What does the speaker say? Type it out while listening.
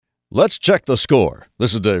Let's check the score.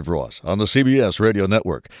 This is Dave Ross on the CBS Radio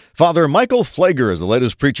Network. Father Michael Flager is the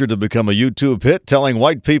latest preacher to become a YouTube hit, telling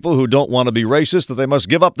white people who don't want to be racist that they must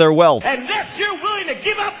give up their wealth. Unless you're willing to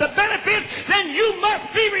give up the benefits, then you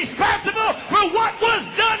must be responsible for what was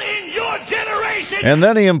done in your generation. And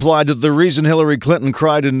then he implied that the reason Hillary Clinton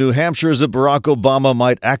cried in New Hampshire is that Barack Obama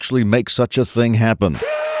might actually make such a thing happen.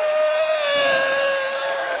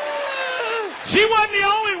 She wasn't the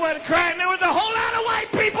only one crying. There was a whole lot of white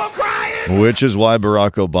people crying. Which is why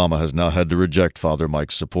Barack Obama has now had to reject Father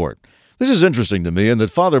Mike's support. This is interesting to me in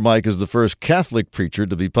that Father Mike is the first Catholic preacher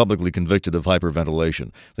to be publicly convicted of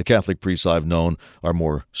hyperventilation. The Catholic priests I've known are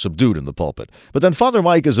more subdued in the pulpit. But then Father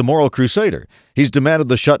Mike is a moral crusader. He's demanded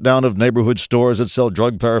the shutdown of neighborhood stores that sell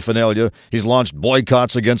drug paraphernalia. He's launched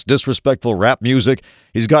boycotts against disrespectful rap music.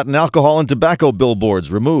 He's gotten alcohol and tobacco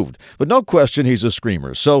billboards removed. But no question he's a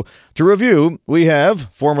screamer. So, to review, we have,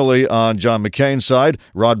 formerly on John McCain's side,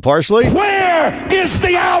 Rod Parsley. Where is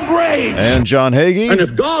the outrage? And John Hagee. And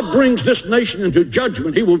if God brings this nation into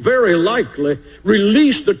judgment, he will very likely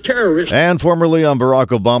release the terrorists. And formerly on Barack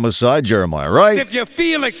Obama's side, Jeremiah Wright. If you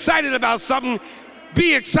feel excited about something,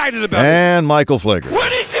 be excited about it. And Michael Flager. Where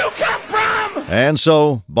did you come from? And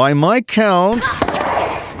so, by my count...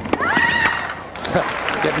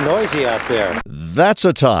 Getting noisy out there. That's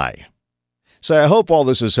a tie. Say, I hope all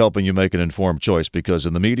this is helping you make an informed choice, because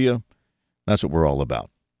in the media, that's what we're all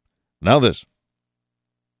about. Now this.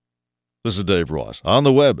 This is Dave Ross, on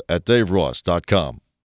the web at daveross.com.